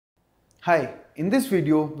Hi, in this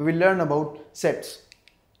video we will learn about sets.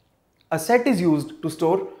 A set is used to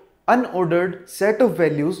store unordered set of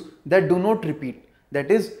values that do not repeat.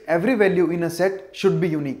 That is, every value in a set should be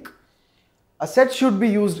unique. A set should be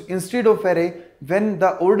used instead of array when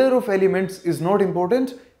the order of elements is not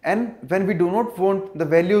important and when we do not want the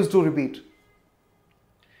values to repeat.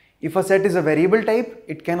 If a set is a variable type,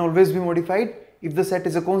 it can always be modified. If the set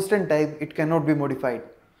is a constant type, it cannot be modified.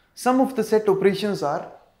 Some of the set operations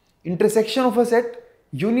are intersection of a set,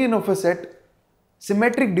 union of a set,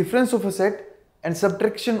 symmetric difference of a set, and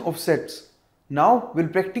subtraction of sets. Now we'll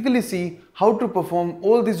practically see how to perform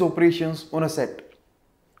all these operations on a set.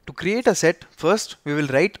 To create a set, first we will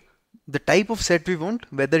write the type of set we want,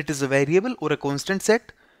 whether it is a variable or a constant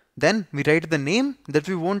set. Then we write the name that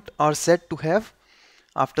we want our set to have.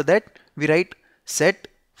 After that, we write set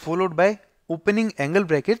followed by opening angle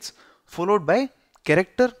brackets followed by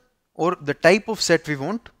character or the type of set we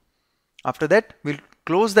want. After that, we'll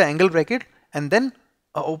close the angle bracket and then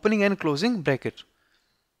a opening and closing bracket.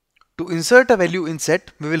 To insert a value in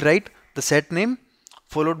set, we will write the set name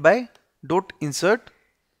followed by dot insert,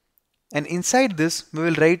 and inside this we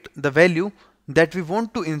will write the value that we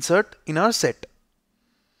want to insert in our set.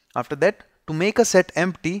 After that, to make a set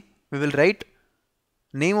empty, we will write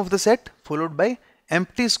name of the set followed by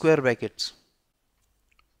empty square brackets.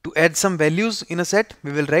 To add some values in a set,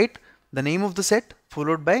 we will write the name of the set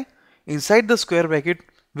followed by inside the square bracket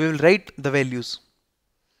we will write the values.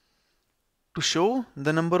 To show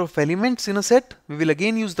the number of elements in a set, we will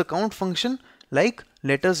again use the count function like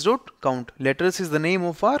letters.count. Letters is the name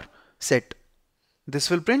of our set. This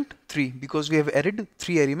will print 3 because we have added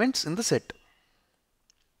 3 elements in the set.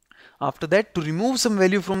 After that, to remove some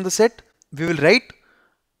value from the set, we will write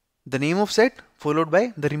the name of set followed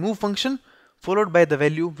by the remove function followed by the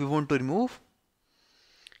value we want to remove.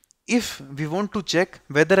 If we want to check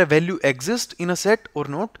whether a value exists in a set or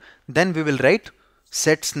not, then we will write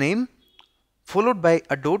set's name followed by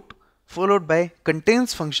a dot followed by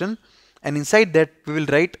contains function, and inside that we will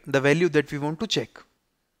write the value that we want to check.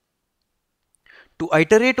 To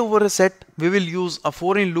iterate over a set, we will use a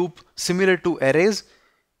for in loop similar to arrays.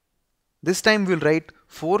 This time we will write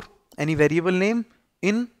for any variable name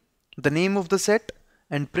in the name of the set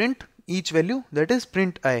and print each value, that is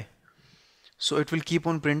print I. So it will keep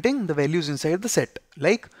on printing the values inside the set.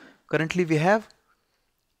 Like currently we have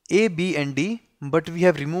A, B and D, but we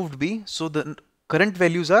have removed B, so the current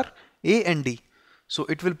values are A and D. So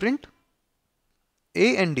it will print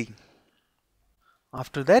A and D.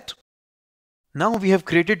 After that, now we have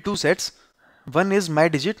created two sets. One is my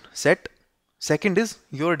digit set, second is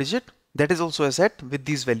your digit, that is also a set with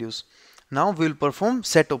these values. Now we will perform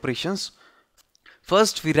set operations.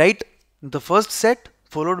 First we write the first set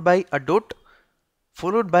followed by a dot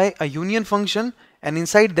followed by a union function, and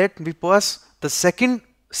inside that we pass the second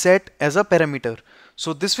set as a parameter.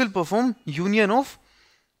 So this will perform union of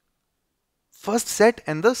first set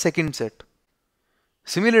and the second set.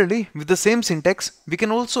 Similarly, with the same syntax, we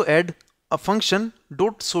can also add a function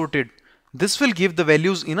dot sorted. This will give the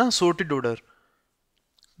values in a sorted order.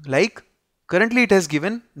 Like currently it has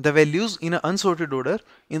given the values in an unsorted order.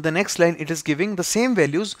 In the next line it is giving the same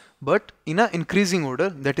values but in an increasing order,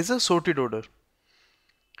 that is a sorted order.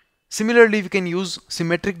 Similarly, we can use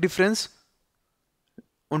symmetric difference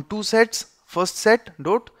on two sets. First set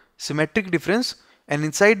dot symmetric difference, and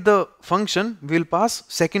inside the function we will pass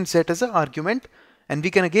second set as an argument, and we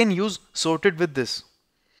can again use sorted with this.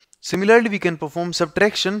 Similarly, we can perform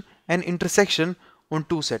subtraction and intersection on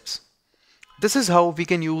two sets. This is how we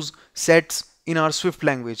can use sets in our Swift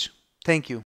language. Thank you.